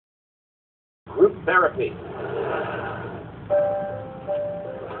therapy.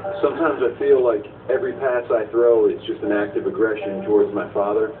 Sometimes I feel like every pass I throw is just an act of aggression towards my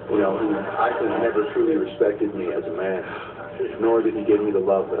father, you know, who I think never truly respected me as a man, nor did he give me the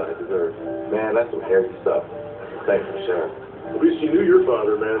love that I deserved. Man, that's some hairy stuff. Thanks for sharing. At least you knew your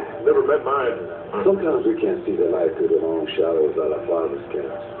father, man. Never met mine. Sometimes we can't see the light through the long shadows that our fathers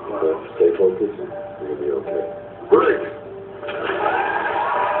cast. But stay focused, and you'll be okay. Break!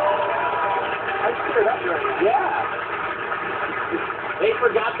 I screwed up there. Yeah. They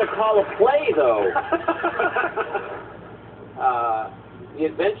forgot to call a play, though. The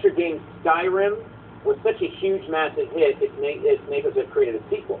adventure game Skyrim was such a huge, massive hit, its makers have created a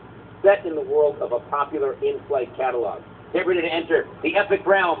sequel set in the world of a popular in-flight catalog. Get ready to enter the epic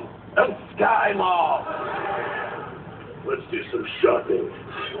realm of Sky Mall. Let's do some shopping.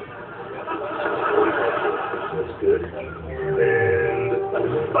 That's good. And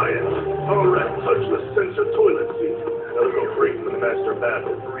buy it. All right, touch the sensor toilet seat. Now we'll go break from the master bath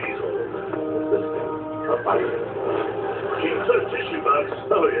and breeze on it. What's this thing? A buy it. King-tut tissue box.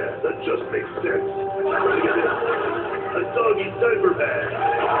 Oh yeah, that just makes sense. Look at this. A doggy diaper bag.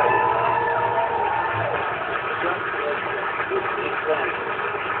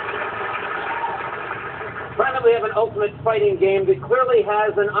 Finally, we have an ultimate fighting game that clearly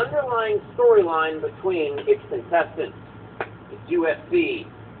has an underlying storyline between its contestants. It's UFC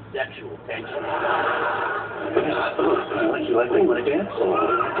sexual tension. Would you like me to dance?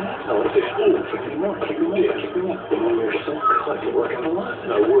 Oh, kick me more, kick me more, kick me more. You're so like you work out a lot.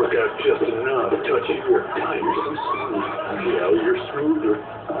 I work out just enough. Touch your God, you're so smooth. Yeah, you're smoother.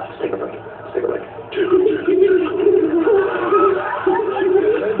 Let's take a break. Let's take a break. There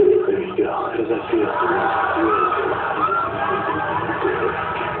you go. How does that feel?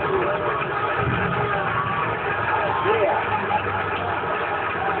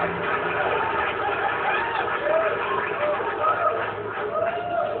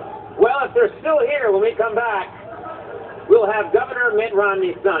 Well, if they're still here when we come back, we'll have Governor Mitt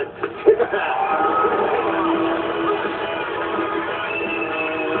Romney's son.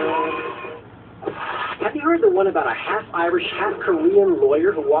 Have you heard the one about a half-Irish, half-Korean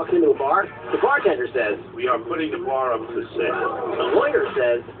lawyer who walked into a bar? The bartender says, We are putting the bar up for sale. the lawyer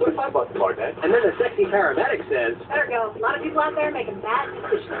says, what if I bought the bartender? And then the sexy paramedic says, There we go. A lot of people out there making bad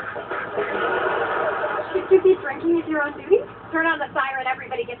decisions. Should you be drinking if you're on duty? Turn on the siren,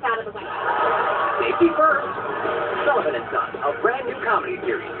 everybody gets out of the way. safety first. Sullivan & Son, a brand new comedy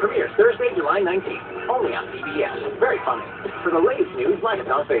series, premieres Thursday, July 19th, only on PBS. Very funny. For the latest news, like us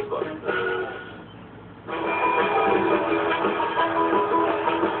on Facebook.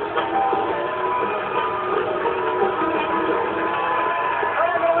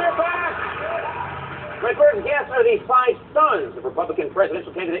 My first guests are the five sons of Republican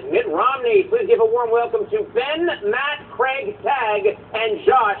presidential candidate Mitt Romney. Please give a warm welcome to Ben, Matt, Craig, Tag, and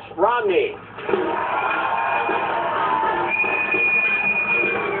Josh Romney.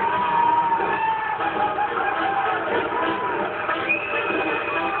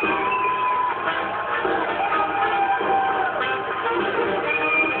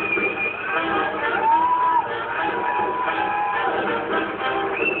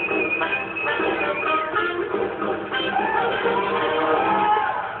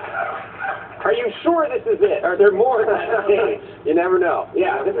 Are you sure this is it? Are there more than that stage? You never know.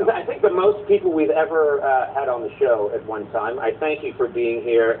 Yeah, this is, I think, the most people we've ever had on the show at one time. I thank you for being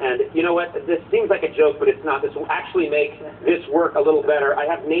here. And you know what? This seems like a joke, but it's not. This will actually make this work a little better. I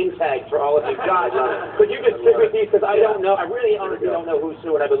have name tags for all of you guys. Could you distribute these? Because I don't know. I really honestly don't know who's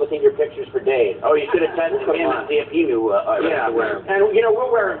who, and I've been looking at your pictures for days. Oh, you should have tested him and see if he knew to wear them. And, you know,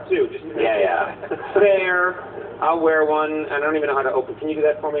 we'll wear them, too. Just yeah. Fair. I'll wear one. I don't even know how to open. Can you do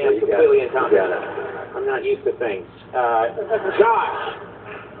that for me? I'm completely incompetent. I'm not used to things. Josh,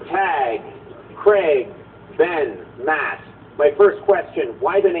 Tag, Craig, Ben, Matt. My first question,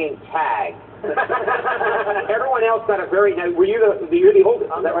 why the name Tag? Everyone else got a very, were you the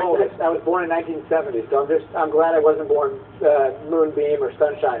oldest? I'm the oldest. I was born in 1970, so I'm glad I wasn't born Moonbeam or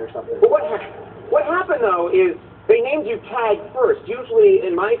Sunshine or something. But what happened, though, is they named you Tag first. Usually,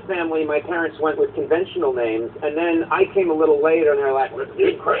 in my family, my parents went with conventional names, and then I came a little later, and they're like, let's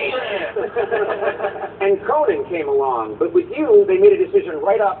get crazy. And Conan came along. But with you, they made a decision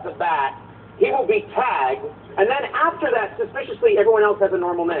right off the bat. He will be Tag, and then after that, suspiciously, everyone else has a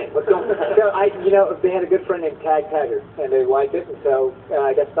normal name. Let's go. So they had a good friend named Tag Taggart, and they liked it, and so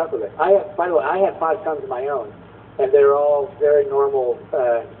I got stuck with it. By the way, I have 5 sons of my own, and they're all very normal.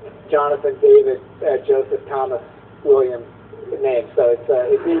 Jonathan, David, Joseph, Thomas, William, name, so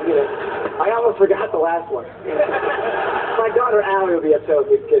it's easy to. I almost forgot the last one. My daughter Allie will be upset with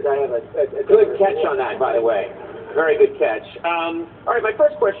me because I have a Good catch on that, by the way. Very good catch. All right, my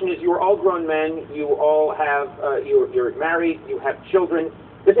first question is: you are all grown men. You all have you're married. You have children.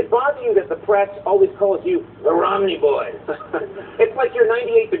 Does it bother you that the press always calls you the Romney Boys? It's like you're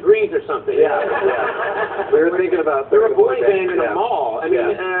 98 Degrees or something. Yeah. We were thinking about They're a boy band in a mall. I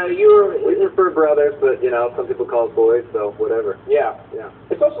mean, we prefer brothers, but some people call us boys, so whatever. Yeah.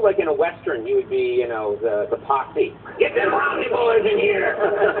 It's also like in a Western, you would be, the posse. Get them Romney Boys in here!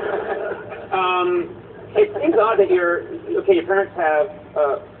 It seems odd that your parents have,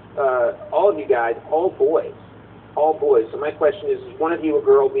 all of you guys, all boys. All boys. So my question is one of you a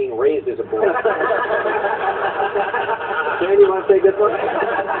girl being raised as a boy? Dan, you want to take this one?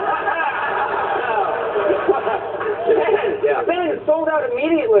 Ben, sold out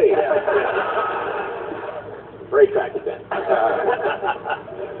immediately. Very attractive, Ben.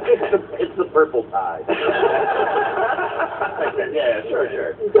 It's the purple tie. Yeah, sure.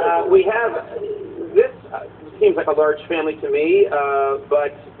 We have this. Seems like a large family to me,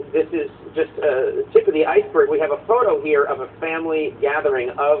 but this is just the tip of the iceberg. We have a photo here of a family gathering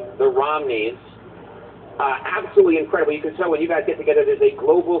of the Romneys. Absolutely incredible. You can tell when you guys get together, there's a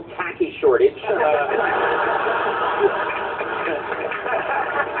global khaki shortage.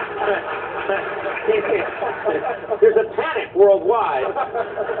 There's a panic worldwide.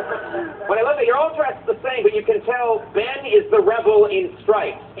 But I love that you're all dressed the same, but you can tell Ben is the rebel in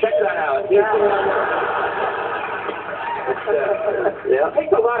stripes. Check that out. It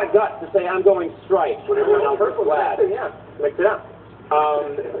takes a lot of guts to say I'm going stripes when everyone else is flat. Mix it up.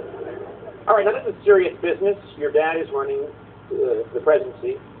 All right, now this is serious business. Your dad is running the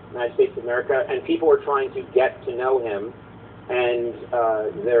presidency of the United States of America, and people are trying to get to know him. And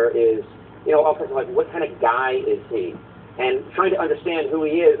there is, all kinds of like, what kind of guy is he? And trying to understand who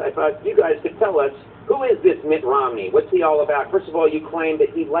he is, I thought you guys could tell us, who is this Mitt Romney? What's he all about? First of all, you claim that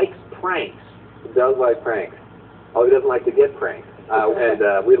he likes pranks. He does like pranks. Oh, he doesn't like to get pranked. No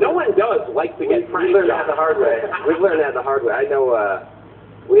one does like to get pranked. We learned that the hard way. We've learned that the hard way. I know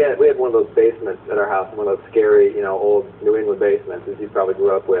we had one of those basements at our house, one of those scary, old New England basements, as you probably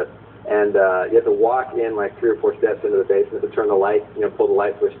grew up with. And you have to walk in like 3 or 4 steps into the basement to turn the light, pull the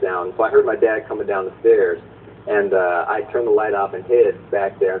light switch down. So I heard my dad coming down the stairs, and I turned the light off and hid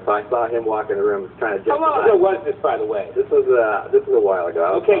back there. And so I saw him walk in the room trying to jump. How long ago was this, by the way? This was a while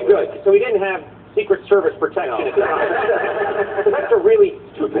ago. Okay, good. So he didn't have Secret Service protection at the time. That's a really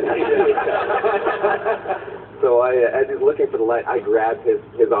stupid idea. So as he's looking for the light, I grabbed his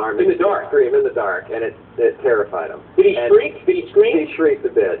arm in the dark. Scream in the dark, and it terrified him. Did he shriek? Did he scream? He shrieked a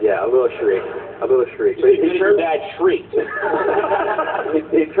bit, yeah, a little shriek. But your dad shrieked.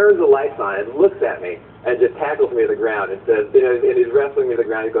 he turns the lights on and looks at me and just tackles me to the ground and says, and he's wrestling me to the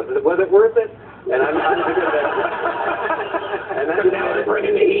ground. He goes, "Was it worth it?" And I'm and that just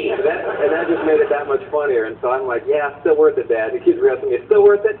bringing the heat. And that just made it that much funnier. And so I'm like, "Yeah, still worth it, Dad." He keeps wrestling me. "Still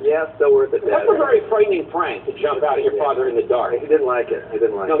worth it?" "Yeah, still worth it, Dad." That's a very frightening prank to jump out at your father in the dark. He didn't like it. He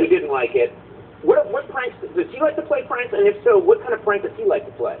didn't like it. No, he didn't like it. What pranks? Does he like to play pranks? And if so, what kind of prank does he like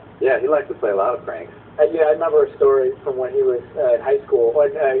to play? Yeah, he likes to play a lot of pranks. I remember a story from when he was in high school, or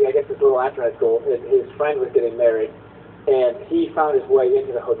I guess it's a little after high school. His friend was getting married, and he found his way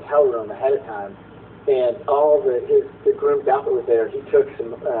into the hotel room ahead of time, and all the groom's outfit was there. He took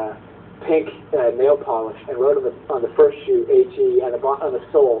some pink nail polish and wrote on the first shoe HE and on the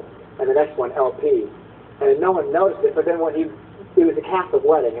sole, and the next one LP, and no one noticed it. But then when it was a Catholic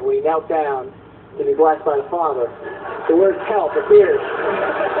wedding, and when he knelt down to be blessed by the Father, the word help appeared.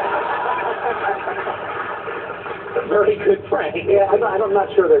 A very good prank. Yeah, I'm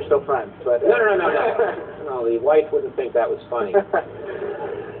not sure they're still friends, but no. No, the wife wouldn't think that was funny.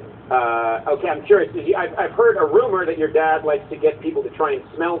 Okay, I'm curious. I've heard a rumor that your dad likes to get people to try and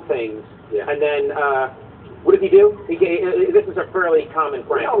smell things, and then what does he do? This is a fairly common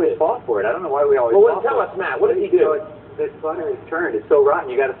prank. We always fall for it. I don't know why we always. Well, tell us, Matt. What does he do? This butter is turned. It's so rotten.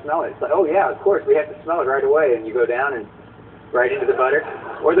 You got to smell it. It's like, oh yeah, of course we have to smell it right away. And you go down and right into the butter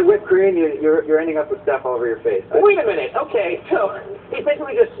or the whipped cream. You're ending up with stuff all over your face. Wait a minute. Okay, so he's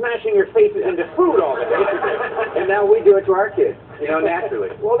basically just smashing your faces into food all the day. And now we do it to our kids,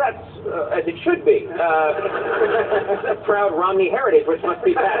 naturally. Well, that's as it should be. A proud Romney heritage, which must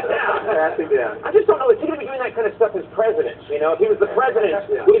be passed down. Passing down. I just don't know. Is he going to be doing that kind of stuff as president? If he was the president,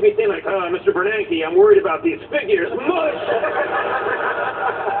 would he be saying like, Mr. Bernanke, I'm worried about these figures. Mush!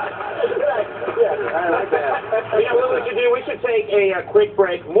 I like that. What we should do? We should take a quick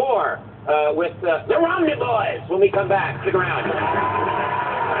break. More with the Romney Boys when we come back. Stick around.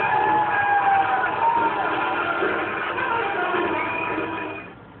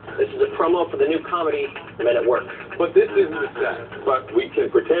 is a promo for the new comedy Men at Work. But this isn't a set. But we can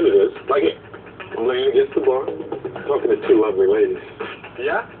pretend it is. Like it. I'm leaning against the bar, talking to two lovely ladies.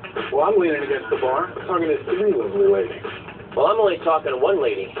 Yeah? Well, I'm leaning against the bar, talking to three lovely ladies. Well, I'm only talking to one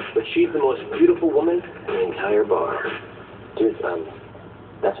lady, but she's the most beautiful woman in the entire bar. Dude,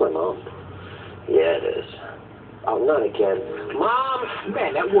 that's my mom. Yeah, it is. Oh, not again. Mom,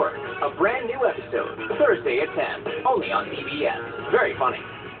 Men at Work. A brand new episode. Thursday at 10. Only on PBS. Very funny.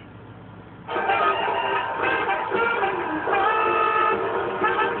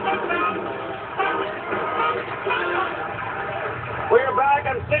 We're back.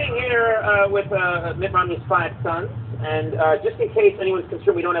 I'm sitting here with Mitt Romney's 5 sons. And just in case anyone's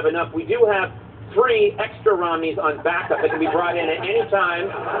concerned we don't have enough, we do have 3 extra Romneys on backup that can be brought in at any time.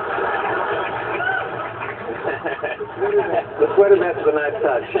 The sweater vest is a nice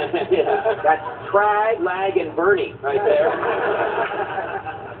touch. Yeah, that's Trag, Lag, and Bernie right there.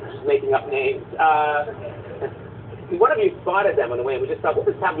 Just making up names. One of you spotted them on the way, and we just thought, we'll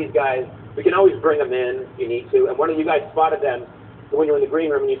just have these guys. We can always bring them in if you need to. And one of you guys spotted them when you were in the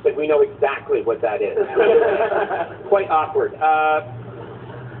green room, and you said, we know exactly what that is. Quite awkward.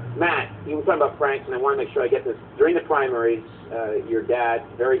 Matt, you were talking about Franks, and I want to make sure I get this. During the primaries, your dad,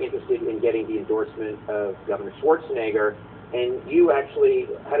 very interested in getting the endorsement of Governor Schwarzenegger, and you actually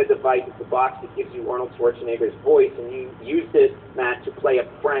had a device, it's a box that gives you Arnold Schwarzenegger's voice, and you used it, Matt, to play a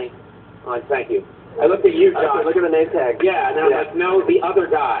prank on, thank you. I looked at you, Josh. Look at the name tag. Yeah, and I'm like, no, the other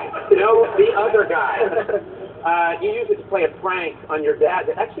guy. No, the other guy. You used it to play a prank on your dad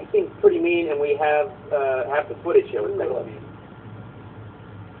that actually seems pretty mean, and we have the footage here. Let's take a look.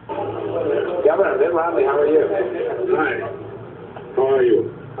 Governor, Mitt Romney, how are you? Hi. How are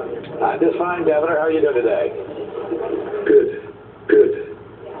you? I'm just fine, Governor. How are you doing today? Good. Good.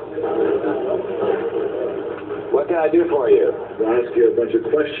 What can I do for you? I'll ask you a bunch of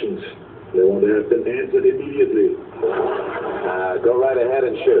questions. They want to have them answered immediately. Go right ahead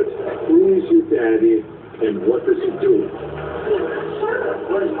and shoot. Who is your daddy, and what does he do?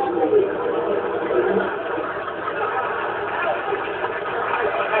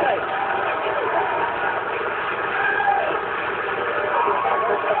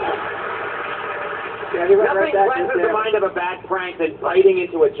 Nothing cleanses the mind of a bad prank than biting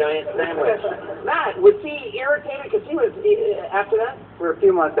into a giant sandwich. Matt, was he irritated because he was, after that? For a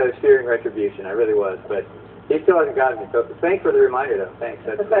few months I was fearing retribution. I really was, but he still hasn't gotten me. So thanks for the reminder, though. Thanks.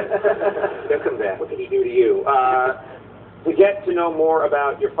 That's he'll come back. What did he do to you? To get to know more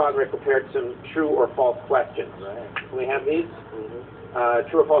about your father, I prepared some true or false questions. Right. Can we have these? Mm-hmm.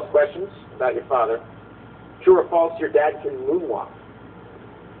 True or false questions about your father. True or false, your dad can moonwalk.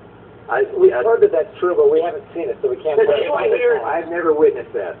 We've heard that that's true, but we haven't seen it, so we can't. I've never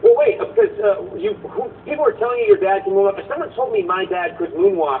witnessed that. Well, wait, because people are telling you your dad can moonwalk. If someone told me my dad could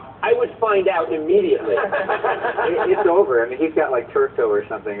moonwalk, I would find out immediately. It's over. I mean, he's got like turf toe or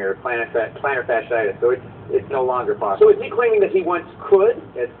something, or plantar fasciitis, so it's no longer possible. So is he claiming that he once could?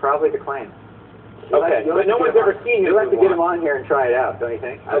 It's probably the claim. Okay, but no one's ever seen him. You'll have to get him on here and try it out, don't you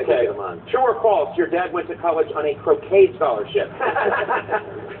think? Okay. Get him on. True or false, your dad went to college on a croquet scholarship?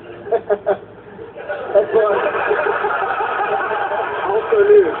 That's also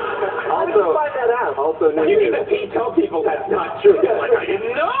news. How did you find that out? Also news. You need to tell people that's not true. They're like, I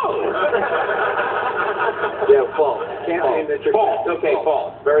didn't know. Yeah, false. Campaign that you're false. Okay,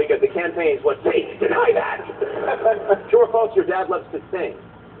 false. Very good. The campaign's what they deny that. True or false, your dad loves to sing?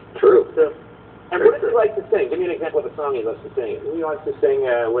 True. And what does he like to sing? Give me an example of a song he loves to sing. He wants to sing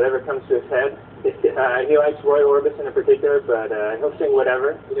whatever comes to his head. He likes Roy Orbison in particular, but he'll sing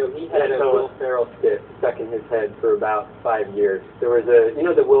whatever. You know, he had a Will Ferrell skit stuck in his head for about 5 years. There was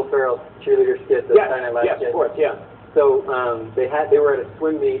the Will Ferrell cheerleader skit that Saturday Night Live of course, yeah. So they were at a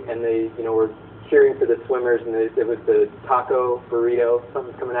swim meet, and they were cheering for the swimmers, and it was the taco burrito,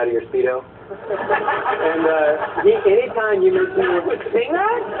 something's coming out of your Speedo. And anytime you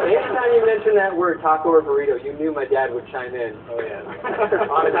mention that word, taco or burrito, you knew my dad would chime in. Oh yeah.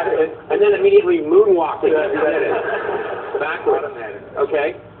 And then immediately moonwalking. Backwards.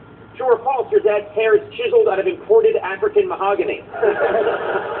 Okay. True or false, your dad's hair is chiseled out of imported African mahogany?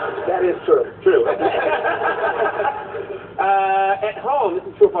 That is true. True. At home, this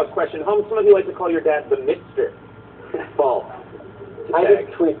is a true or false question. At home, some of you like to call your dad the Mister. False. I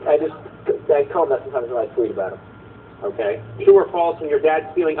call him that sometimes when I tweet about him. Okay. True or false, when your dad's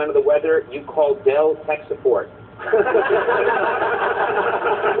feeling under the weather, you call Dell tech support?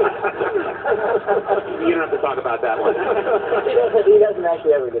 You don't have to talk about that one. He doesn't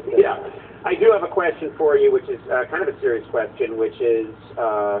actually ever get to that. Yeah. I do have a question for you, which is kind of a serious question, which is,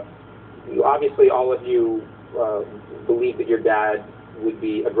 obviously all of you believe that your dad would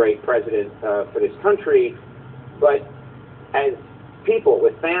be a great president for this country. But as people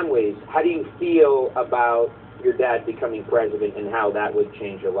with families, how do you feel about your dad becoming president and how that would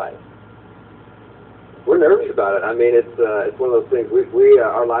change your life? We're nervous about it. I mean, it's one of those things.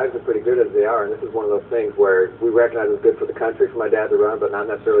 Our lives are pretty good as they are, and this is one of those things where we recognize it's good for the country for my dad to run, but not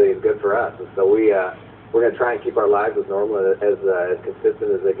necessarily as good for us. And so we're going to try and keep our lives as normal and as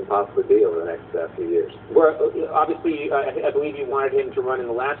consistent as they can possibly be over the next few years. Well, obviously, I believe you wanted him to run in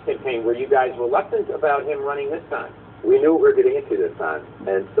the last campaign. Were you guys reluctant about him running this time? We knew what we were getting into this time,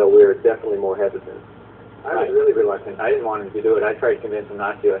 and so we were definitely more hesitant. I was really reluctant. I didn't want him to do it. I tried to convince him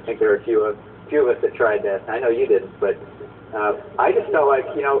not to. I think there were a few of us that tried that. I know you didn't, but I just felt like,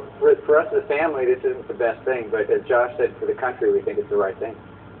 you know, for us as a family, this isn't the best thing, but as Josh said, for the country, we think it's the right thing.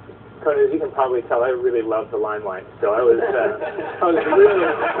 Conan, as you can probably tell, I really love the limelight, so I was really...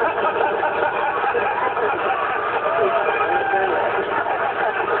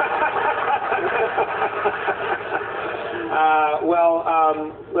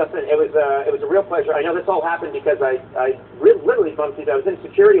 Listen, it was a real pleasure. I know this all happened because I literally bumped into. I was in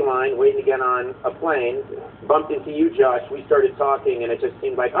security line waiting to get on a plane, bumped into you, Josh. We started talking, and it just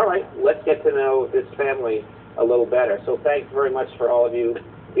seemed like, all right, let's get to know this family a little better. So thanks very much for all of you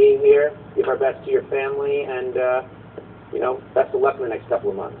being here. Give our best to your family, and you know, best of luck in the next couple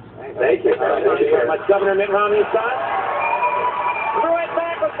of months. Thank you. Thank you very much, Governor Mitt Romney's son. We'll be right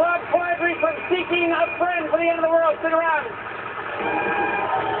back with Bob Quadri from Seeking a Friend for the End of the World. Sit around.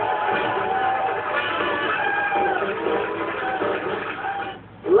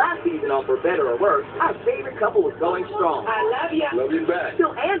 Last season on For Better or Worse, our favorite couple was going strong. I love you. Love you back.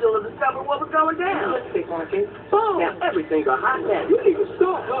 Till Angela discovered what was going down. Boom! Now everything's a hot mess. You need to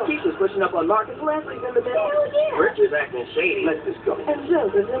stop. Keisha's pushing up on Marcus. Leslie's in the middle. Hell yeah. Richard's acting shady. Let's just go. And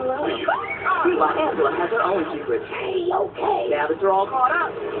Joseph's in love. Meanwhile, Angela has her own secrets. Hey, okay. Now that they're all caught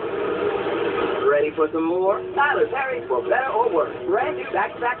up. Ready for some more? Tyler's Harry's For Better or Worse. Brand new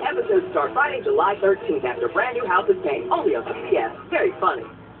back-to-back episodes start Friday, July 13th after Brand New Houses came. Only on CBS. Very funny.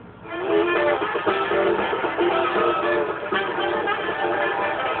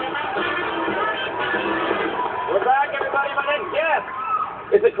 We're back, everybody. My next guest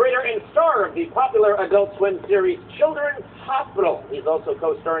is the creator and star of the popular Adult Swim series Children's Hospital. He's also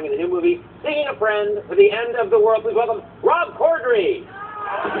co-starring in the new movie Seeking a Friend for the End of the World. Please welcome Rob Corddry.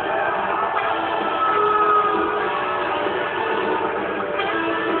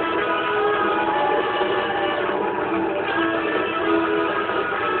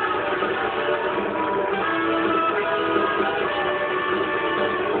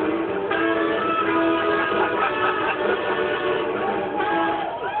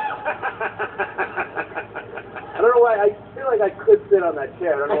 I don't know why, I feel like I could sit on that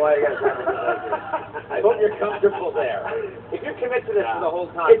chair. I don't know why I got that. I hope you're comfortable there. If you're committed to this for the whole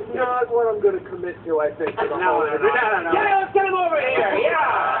time. It's not what I'm going to commit to, I think. For the whole No. Yeah, let's get him over here. Yeah.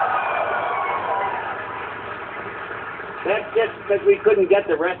 That's just because we couldn't get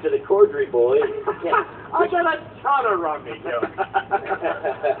the rest of the Corddry boys. I got a ton of rummy, too.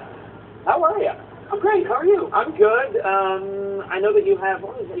 How are you? I'm great. How are you? I'm good. I know that you have,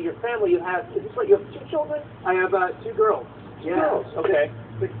 what is it, your family, you have, is this what, you have 2 children? I have 2 girls. Two girls, okay.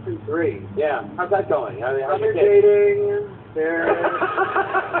 6 and 3. Yeah. How's that going? How's They're your kids? dating.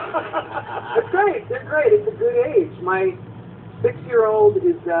 It's great. They're great. It's a good age. My 6-year-old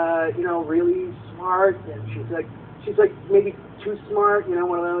is, you know, really smart, and she's like maybe too smart. You know,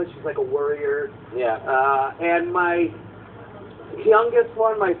 one of those. She's like a worrier. Yeah. And my youngest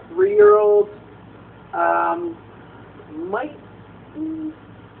one, my 3-year-old, might. Can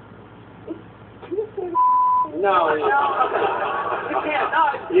you say that? No. You can't. No,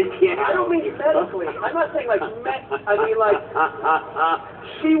 You can't. I don't mean medically. I'm not saying like I mean like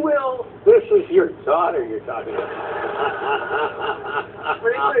she will. This is your daughter you're talking about.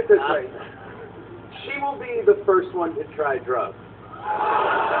 Let me put it this way. She will be the first one to try drugs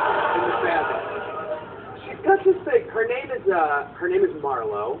in the family. She's got this thing. Her name is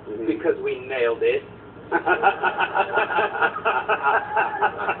Marlo because we nailed it.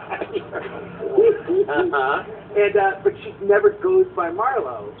 And but she never goes by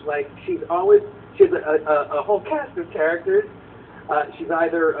Marlo. Like she has a whole cast of characters. She's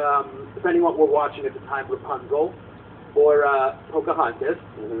either, depending on what we're watching at the time, Rapunzel, or Pocahontas,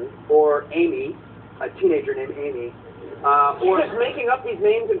 or Amy, a teenager named Amy. Or just making up these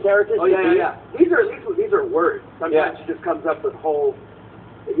names and characters. Oh yeah. These are words. Sometimes she just comes up with whole,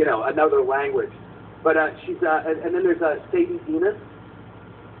 you know, another language. But she's and then there's Sadie Venus.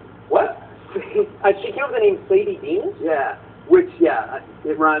 What? She came up with the name Sadie Venus? Yeah. Which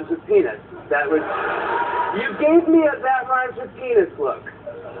it rhymes with penis. That was. You gave me a that rhymes with penis look.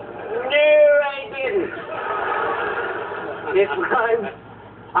 No, I didn't. It rhymes.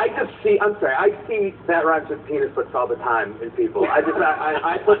 I see that rhymes with penis looks all the time in people. I put that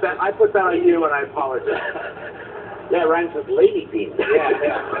on you, and I apologize. That rhymes with lady penis. Yeah.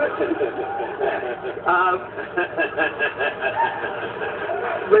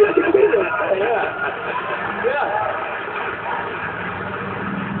 Lady penis. Yeah.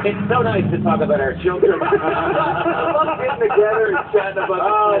 It's so nice to talk about our children. I love getting together and chatting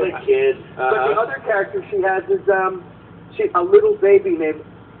about the kids. But the other character she has is a little baby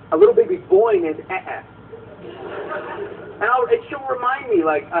boy named Eh. And she'll remind me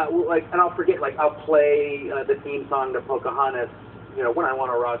and I'll forget, I'll play the theme song to Pocahontas, when I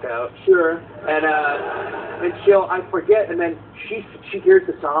want to rock out. Sure. And I forget, and then she hears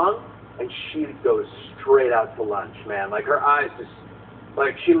the song and she goes straight out to lunch, man. Like her eyes just.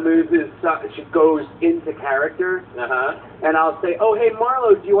 She loses, she goes into character, and I'll say, oh, hey,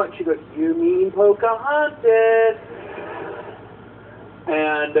 Marlo, do you want, she goes, you mean Pocahontas?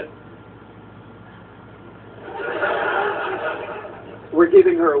 And we're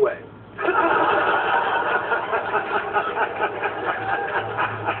giving her away.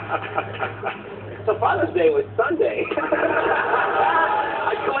 So Father's Day was Sunday.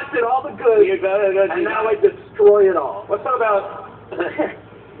 I collected all the goods, and now I destroy it all. Let's talk about...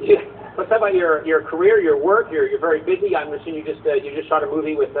 Let's talk about your career, your work. You're very busy. I'm assuming you just shot a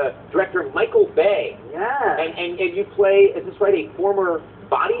movie with director Michael Bay. Yeah. And you play, is this right, a former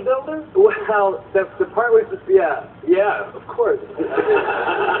bodybuilder? Well, the part was just yeah, of course.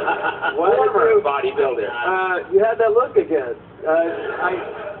 Former bodybuilder. You had that look again.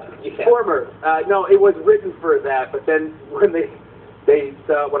 Former. No, it was written for that, but then when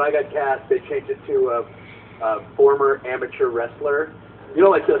when I got cast, they changed it to former amateur wrestler.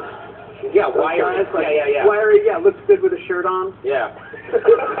 Like the wiry. Wiry, looks good with a shirt on. Yeah.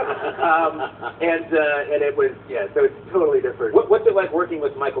 And it was so it's totally different. What's it like working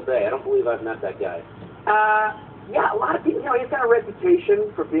with Michael Bay? I don't believe I've met that guy. A lot of people, he's got a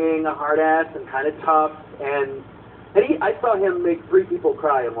reputation for being a hard ass and kind of tough, and I saw him make 3 people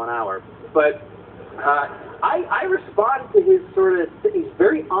cry in 1 hour. But I respond to his he's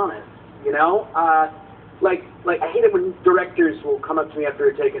very honest, Like I hate it when directors will come up to me after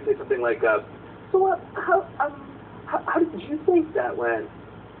a take and say something like, so how did you think that went?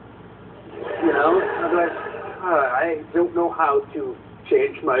 I'm like, I don't know how to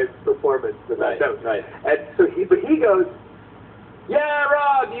change my performance. Right. And so he goes, yeah,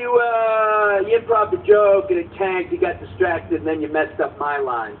 Rob, you improv the joke and it tanked, you got distracted, and then you messed up my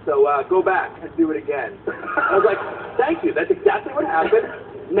line. So go back and do it again. I was like, thank you, that's exactly what happened.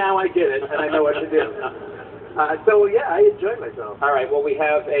 Now I get it, and I know what to do. I enjoyed myself. All right, well, we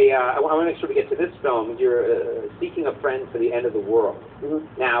have I want to make sure we get to this film. You're Seeking a Friend for the End of the World. Mm-hmm.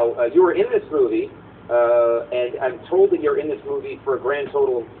 Now, you were in this movie, and I'm told that you're in this movie for a grand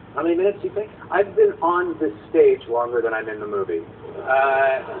total of how many minutes, do you think? I've been on this stage longer than I'm in the movie.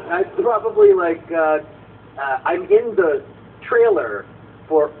 I probably, I'm in the trailer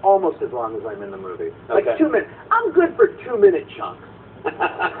for almost as long as I'm in the movie. Okay. 2 minutes. I'm good for 2-minute chunks.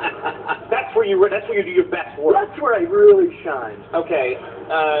 That's where you do your best work. That's where I really shine. Okay.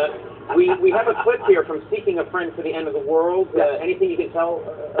 We have a clip here from Seeking a Friend for the End of the World. Anything you can tell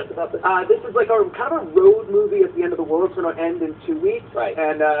us about this? This is like kind of a road movie at the end of the world. It's going to end in 2 weeks. Right.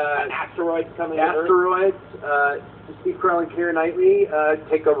 And asteroids coming. Asteroids. Steve Carell and Keira Knightley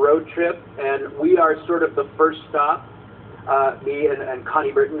take a road trip, and we are sort of the first stop. Me and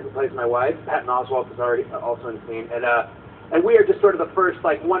Connie Britton, who plays my wife. Patton Oswalt is already also in the scene, and we are just sort of the first,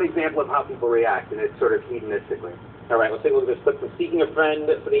 one example of how people react, and it's sort of hedonistically. All right, let's take a look at this clip from Seeking a Friend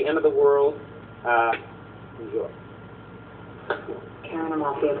for the End of the World. Enjoy. Karen, I'm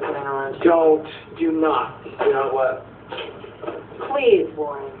off the putting on. Do not. You know what? Please,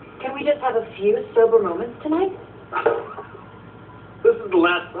 Warren. Can we just have a few sober moments tonight? This is the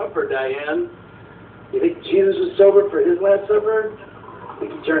Last Supper, Diane. You think Jesus was sober for his Last Supper? He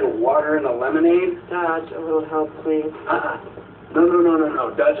turned water into lemonade? Dodge, a little help, please.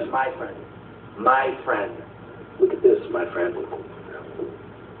 No. Dodge is my friend. My friend. Look at this, my friend.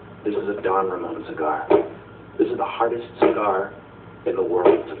 This is a Don Ramon cigar. This is the hardest cigar in the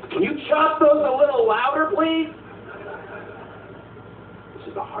world. Can you chop those a little louder, please? This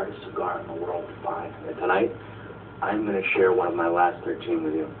is the hardest cigar in the world to find. And tonight, I'm going to share one of my last 13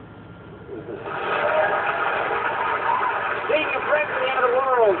 with you. Seeking a Friend for the End of the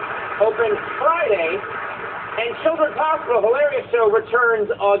World opens Friday, and Children's Hospital Hilarious Show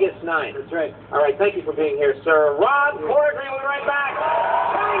returns August 9th. That's right. All right, thank you for being here, sir. Rob Corddry, we'll be right back.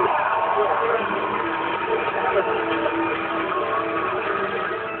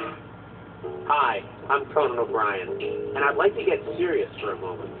 Hi, I'm Conan O'Brien, and I'd like to get serious for a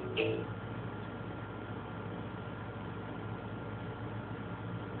moment.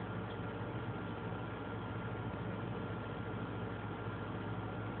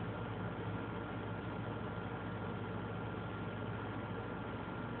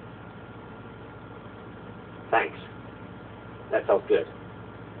 Thanks. That felt good.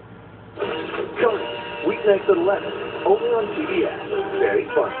 Conan, weeknights at 11, only on CBS. Very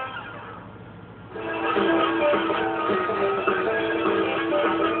fun.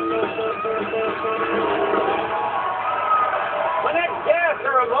 My next guests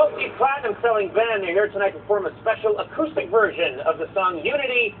are a multi-platinum selling band. They're here tonight to perform a special acoustic version of the song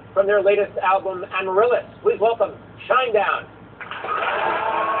Unity from their latest album, Amaryllis. Please welcome Shinedown.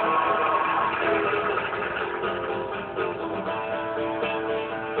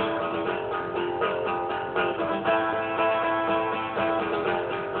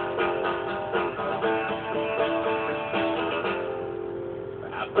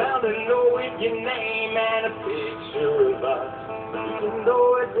 Found a note with your name and a picture of us. Even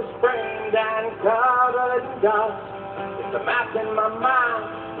though it's a spring and covered in dust, it's a map in my mind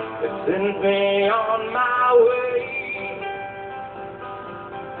that sends me on my way.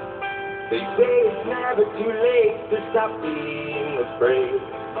 They say it's never too late to stop being afraid.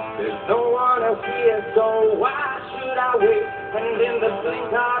 There's no one else here, so why should I wait? And in the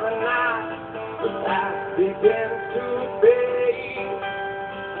blink of an eye, the past begins to fade.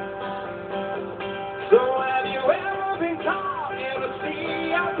 So have you ever been caught in a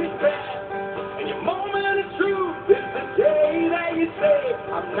sea of despair? And your moment of truth is the day that you say,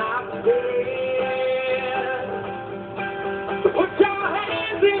 I'm not scared. So put your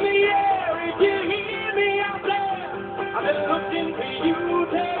hands in the air if you hear me out there. I've been looking for you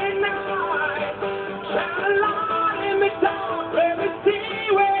day and night. Shine a light in the dark, let me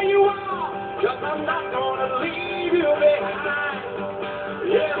see where you are. 'Cause I'm not gonna leave you behind.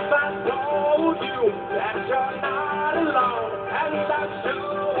 Yes, I told you that you're not alone, and I'll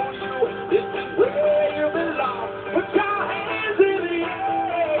show you this is where you belong. Put your hands in the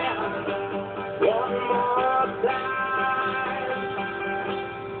air one more time.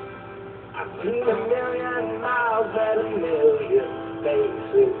 I've seen a million miles and a million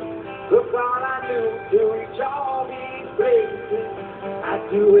faces. Look, all I knew to reach all these places. I'd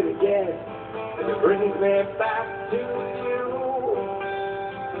do it again, and it brings me back to you.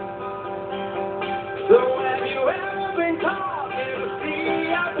 So have you ever been caught in the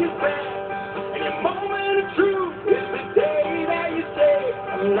sea of despair? And your moment of truth is the day that you say,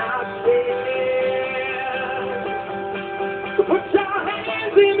 I'm not scared. So put your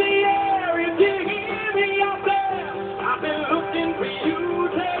hands in the air if you hear me out there. I've been looking for you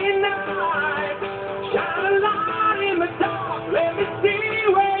day and night. Shine a light in the dark, let me see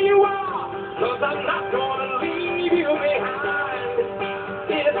where you are. 'Cause I'm not gonna leave you behind.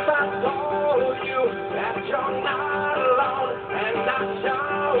 If I told you that you're not alone, and I'll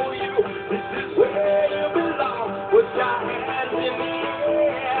show you this is where you belong. Put your hands in the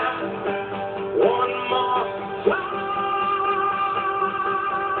air one more time.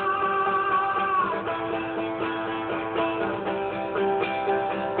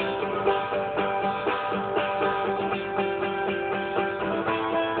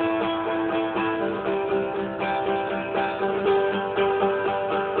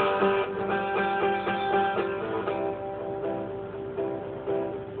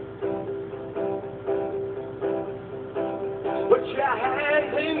 Put your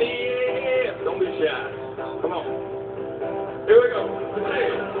hands in the air. Don't be shy. Come on. Here we go.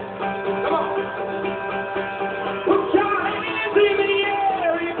 Hey. Come on. Put your hands in the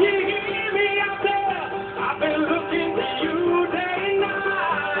air if you hear me out there. I've been looking for you day and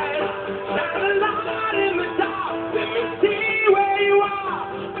night. Shine a light in the dark. Let me see where you are.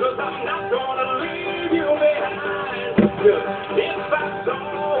 'Cause I'm not gonna leave you behind. Good. If I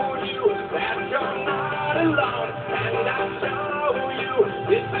told you that you're not alone, and I'll show you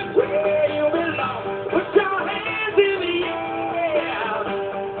this is where you belong. Put your hands in the air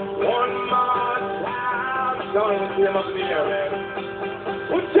one more time. Johnny, let's get them up in the air, man.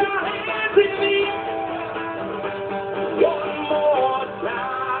 Put your hands in the air one more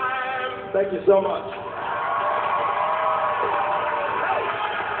time. Thank you so much.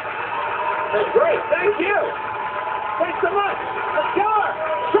 That's great. Thank you. Thanks so much. Let's go.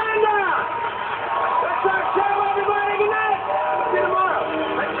 Shinedown. That's our show, everybody. Good night. See you tomorrow.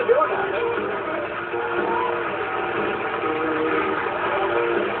 Thanks for doing that.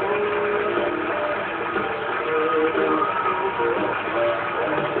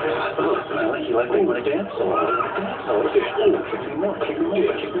 I like it. You like me when I dance? Oh, kick me more.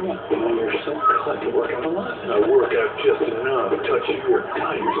 You know, you're so cut. You work out a lot. I work out just enough. Touch your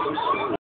tires